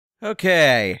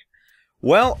Okay.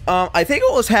 Well, I think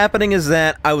what was happening is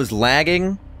that I was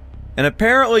lagging, and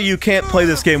apparently you can't play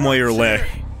this game while you're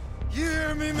lagging. You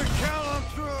hear me, McCall? I'm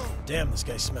through. Damn, this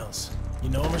guy smells. You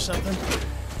know him or something?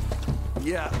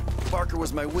 Yeah, Barker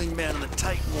was my wingman in the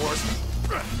Titan Wars.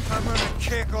 I'm gonna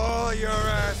kick all your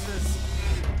asses.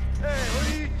 Hey, what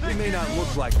do you think? He may not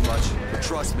look like much, but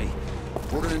trust me,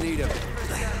 we're gonna need him.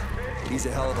 He's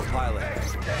a hell of a pilot.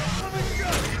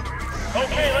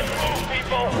 Okay, let's move,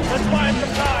 people. Let's buy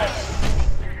some time.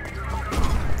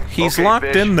 He's okay, locked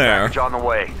Fish, in there. package on the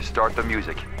way. Start the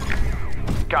music.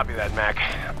 Copy that, Mac.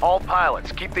 All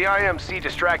pilots, keep the IMC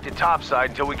distracted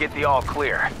topside until we get the all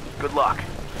clear. Good luck.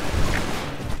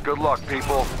 Good luck,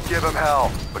 people. Give him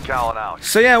hell. McCallan out.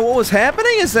 So yeah, what was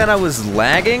happening is that I was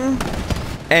lagging,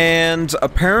 and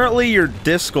apparently your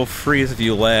disc will freeze if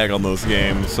you lag on those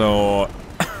games, so...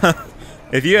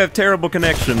 if you have terrible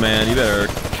connection, man, you better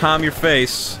calm your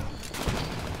face.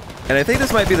 And I think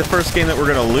this might be the first game that we're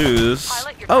gonna lose.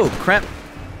 Oh, crap.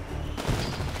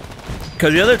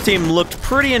 Because the other team looked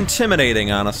pretty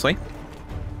intimidating, honestly.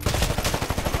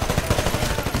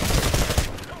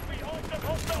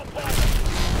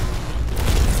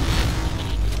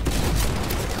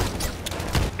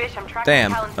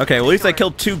 Damn. Okay, well, at least I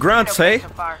killed 2 grunts, hey?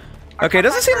 Okay, it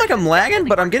doesn't seem like I'm lagging,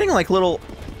 but I'm getting like little...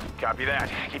 Copy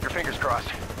that. Keep your fingers crossed.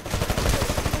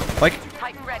 Like,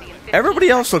 everybody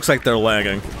else looks like they're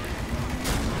lagging.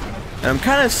 And I'm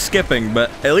kind of skipping,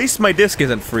 but at least my disc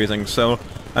isn't freezing, so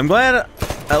I'm glad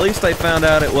at least I found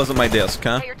out it wasn't my disc,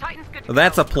 huh? So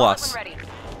that's a plus.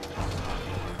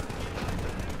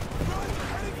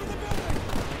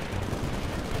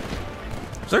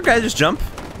 Is there a guy just jump?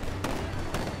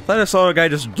 I thought I saw a guy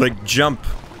just, like, jump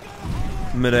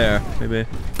midair, maybe.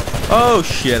 Oh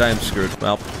shit, I am screwed.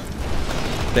 Well,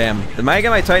 damn. Did I get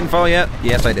my Titanfall yet?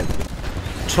 Yes, I did.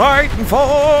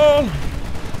 Titanfall!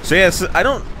 So yes,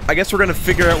 I guess we're gonna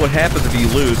figure out what happens if you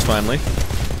lose, finally.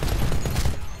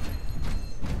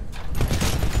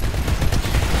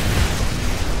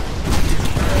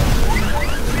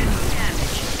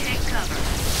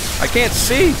 I can't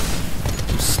see!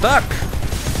 I'm stuck!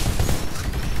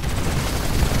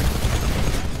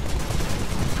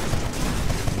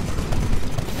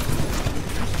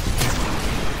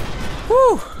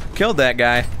 Whew! Killed that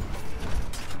guy.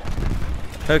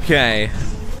 Okay.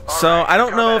 So, I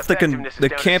don't know if the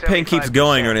campaign keeps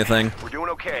going or anything. We're doing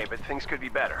okay, but things could be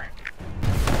better.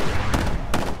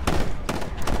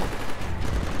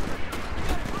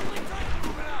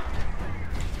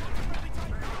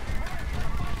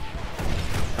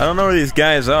 I don't know where these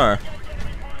guys are.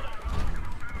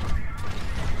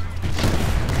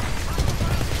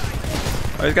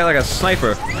 Oh, he's got like a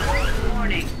sniper.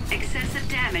 Warning, excessive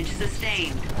damage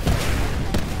sustained.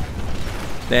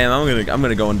 Damn, I'm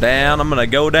gonna go down. I'm gonna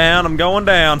go down. I'm going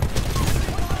down.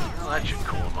 Well, that should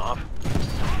cool him off.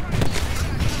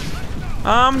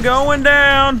 I'm going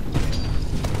down.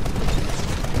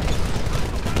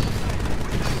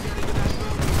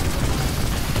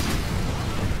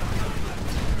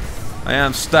 I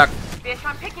am stuck. Bish,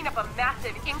 I'm picking up a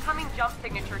massive incoming jump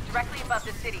signature directly above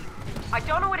the city. I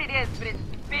don't know what it is, but it's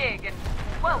big and...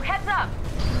 Whoa, heads up!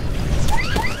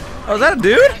 Oh, is that a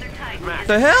dude? Mac,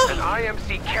 The hell? an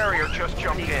IMC carrier just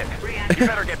jumped in. You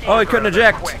better get Oh, I couldn't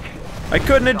eject. quick. I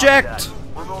couldn't eject.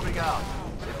 We're moving out.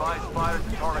 Advise fighters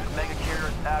to target the mega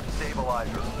carrier's aft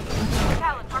stabilizers.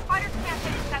 Talon, our fighters can't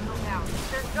take the Sentinel down.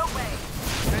 There's no way.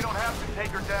 They don't have to take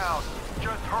her down.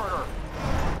 Just hurt her.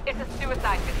 It's a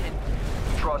suicide mission.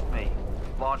 Trust me.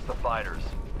 Launch the fighters.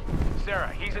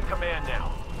 Sarah, he's in command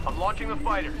now. I'm launching the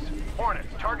fighters. Hornets,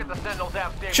 target the Sentinel's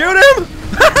aft stabilizer. Shoot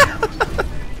him!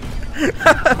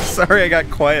 Sorry, I got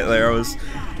quiet there.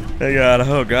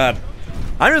 Oh god.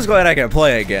 I'm just glad I can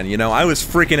play again. You know, I was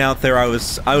freaking out there. I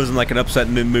was in like an upset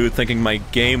mood, thinking my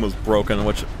game was broken,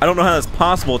 which I don't know how that's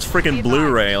possible. It's freaking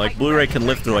Blu-ray. Like Blu-ray can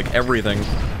lift through like everything.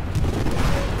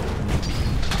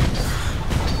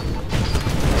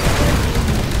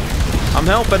 I'm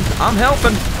helping. I'm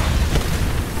helping.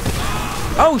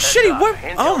 Oh shitty! What?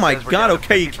 Oh my god!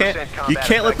 Okay, you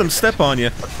can't let them step on you.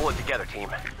 Let's pull it together, team.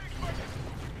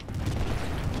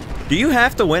 Do you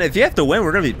have to win? If you have to win,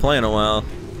 we're gonna be playing a while.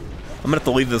 I'm gonna have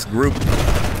to leave this group.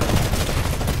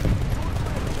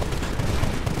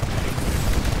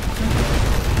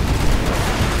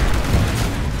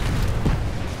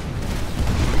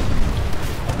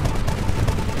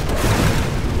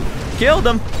 Killed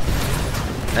him.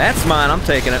 That's mine. I'm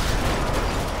taking it.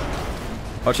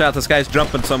 Watch out! This guy's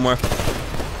jumping somewhere.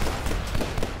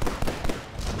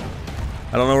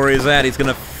 I don't know where he's at. He's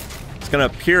gonna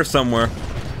appear somewhere.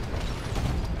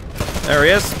 There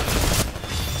he is.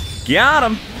 Got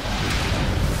him.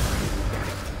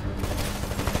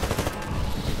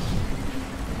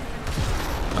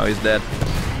 Oh, he's dead.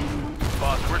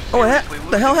 Boss, we're Oh, seriously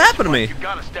the hell losing happened to this me? fight. You've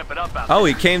got to step it up out Oh,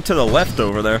 there. he came to the left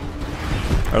over there.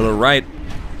 Or the right.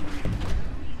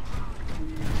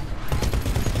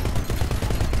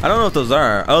 I don't know what those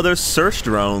are. Oh, there's search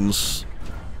drones.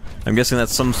 I'm guessing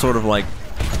that's some sort of like...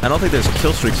 I don't think there's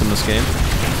kill streaks in this game.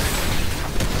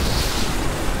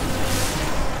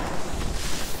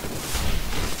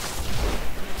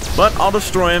 But I'll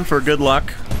destroy him for good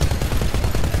luck.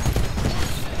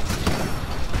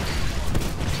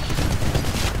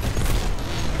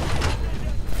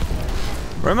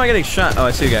 Where am I getting shot? Oh,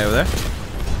 I see a guy over there.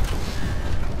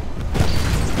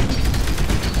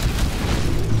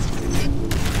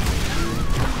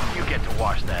 You get to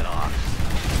wash that off.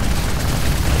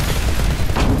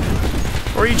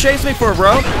 What are you chasing me for,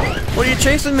 bro? What are you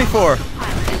chasing me for?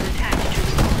 Pilot is attached to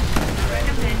you.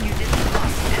 Recommend you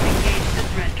disrupt and engage the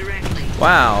threat directly.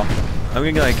 Wow. I'm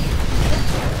gonna like...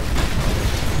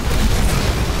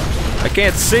 I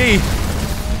can't see.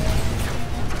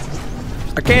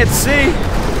 I can't see.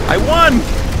 I won.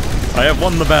 I have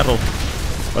won the battle,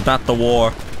 but not the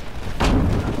war.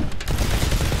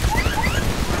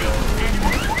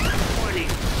 Warning.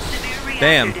 Severe reactor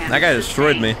Damn, damage that guy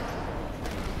destroyed me.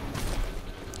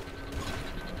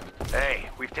 sustained. Hey,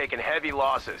 we've taken heavy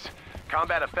losses.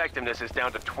 Combat effectiveness is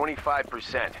down to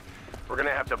 25%. We're gonna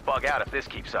have to bug out if this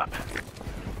keeps up.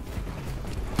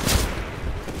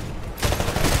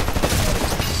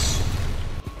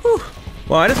 Whew.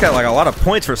 Well, I just got like a lot of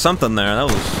points for something there. That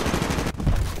was...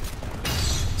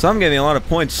 So I'm getting a lot of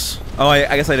points. Oh,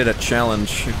 I guess I did a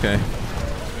challenge. Okay.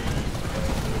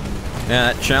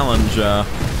 Yeah, that challenge,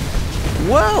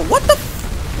 Whoa, what the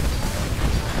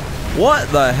what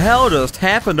the hell just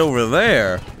happened over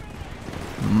there?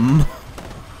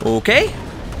 Okay.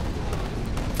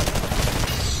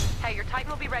 Hey, your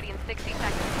Titan will be ready in 60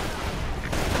 seconds.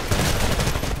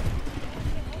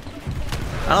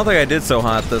 I don't think I did so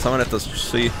hot this. I'm gonna have to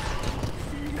see.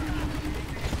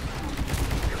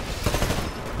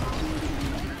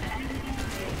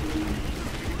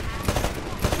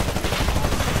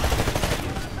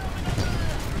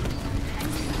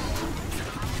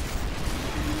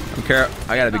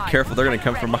 I gotta be careful. They're gonna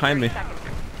come from behind me.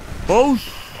 Oh!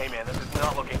 Hey man, this is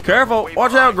not looking good. Careful! Way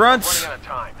Watch behind. out, grunts! We're running out of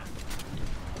time.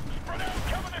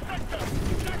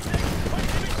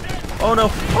 Oh no!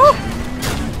 Oh!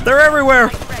 They're everywhere!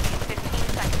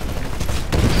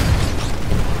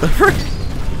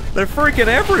 They're freaking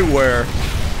everywhere!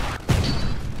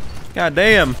 God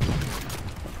damn!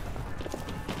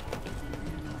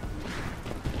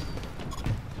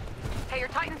 Hey, your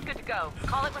Titan's good to go.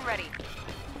 Call it when ready.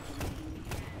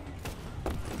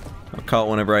 I'll call it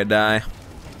whenever I die.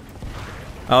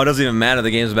 Oh, it doesn't even matter. The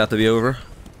game's about to be over.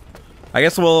 I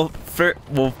guess we'll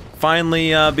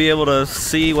finally be able to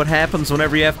see what happens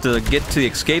whenever you have to get to the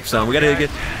escape zone. We gotta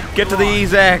get to the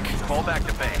evac. Fall back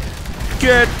to base.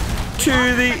 Get to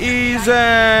the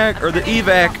evac or the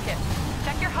evac.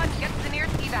 Check your HUD to get to the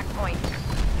nearest evac point.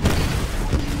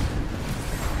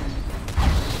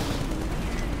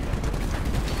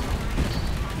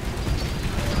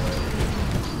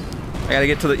 I gotta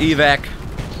get to the evac.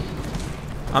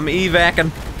 I'm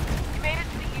evacing. You made it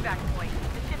to the evac point.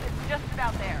 The ship is just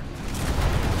about there.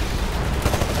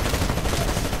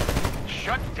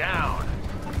 Shut down.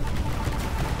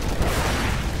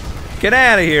 Get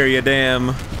out of here, you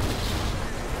damn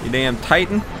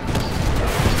Titan.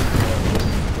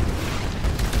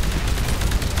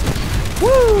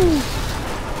 Woo!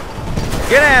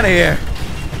 Get out of here.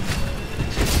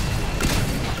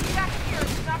 Evac here.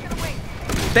 It's not gonna wait.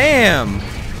 Damn!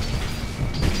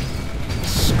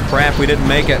 Crap, we didn't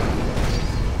make it.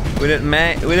 We didn't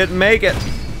make it. We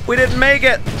didn't make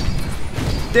it!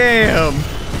 Damn!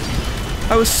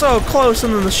 I was so close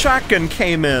and then the shotgun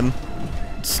came in.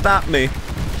 Stop me.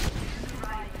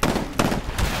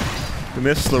 We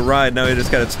missed the ride, now we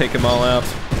just gotta take them all out.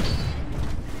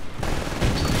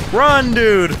 Run,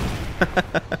 dude!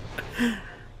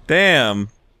 Damn.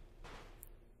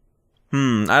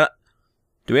 Do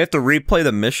we have to replay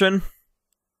the mission?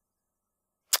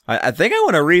 I think I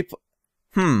want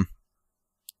to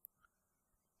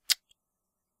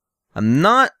I'm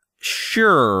not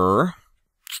sure.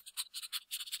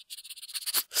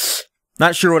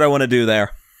 Not sure what I want to do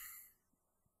there.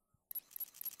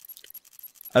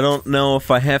 I don't know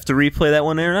if I have to replay that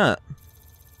one or not.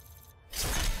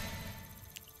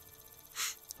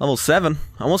 Level 7.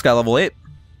 Almost got level 8.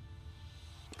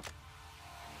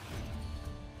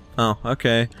 Oh,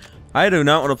 okay. I do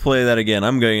not want to play that again.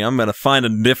 I'm gonna find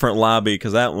a different lobby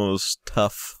because that one was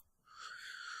tough.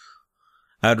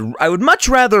 I would much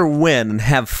rather win and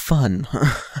have fun.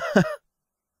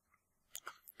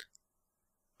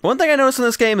 One thing I noticed in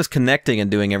this game is connecting and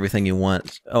doing everything you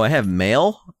want. Oh, I have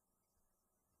mail?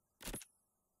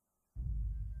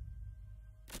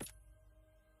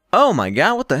 Oh my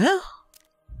god, what the hell?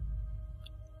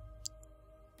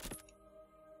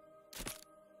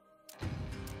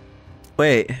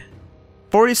 Wait.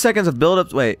 40 seconds of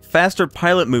build-up. Wait. Faster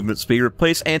pilot movement speed.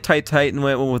 Replace anti-Titan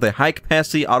with a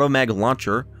high-capacity auto-mag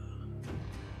launcher.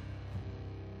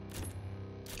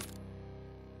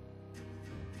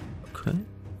 Okay.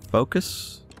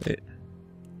 Focus. Wait.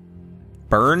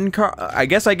 Burn car. I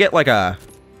guess I get like a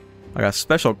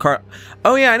special car.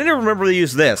 Oh yeah, I didn't remember to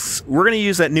use this. We're gonna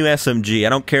use that new SMG. I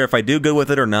don't care if I do good with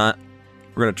it or not.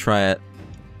 We're gonna try it.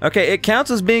 Okay, it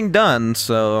counts as being done,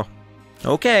 so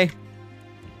okay.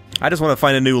 I just want to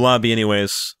find a new lobby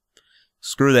anyways.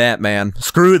 Screw that, man.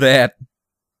 Screw that.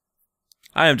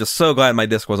 I am just so glad my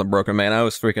disc wasn't broken, man. I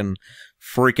was freaking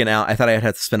out. I thought I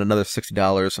had to spend another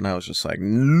 $60, and I was just like,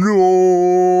 no!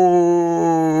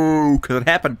 Because it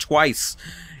happened twice.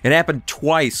 It happened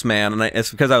twice, man, and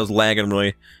it's because I was lagging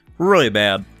really, really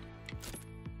bad.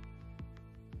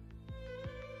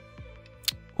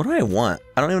 What do I want?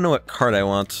 I don't even know what card I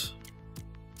want.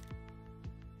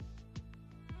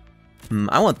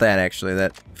 I want that, actually.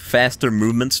 That faster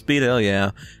movement speed, hell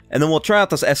yeah. And then we'll try out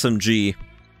this SMG.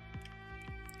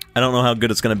 I don't know how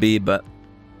good it's gonna be, but...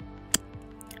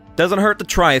 doesn't hurt to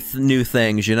try new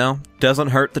things, you know? Doesn't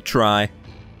hurt to try.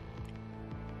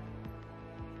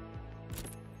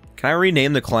 Can I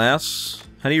rename the class?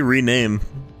 How do you rename?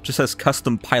 Just says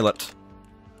custom pilot.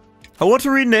 I want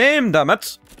to rename, damn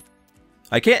it!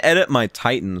 I can't edit my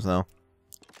Titans, though.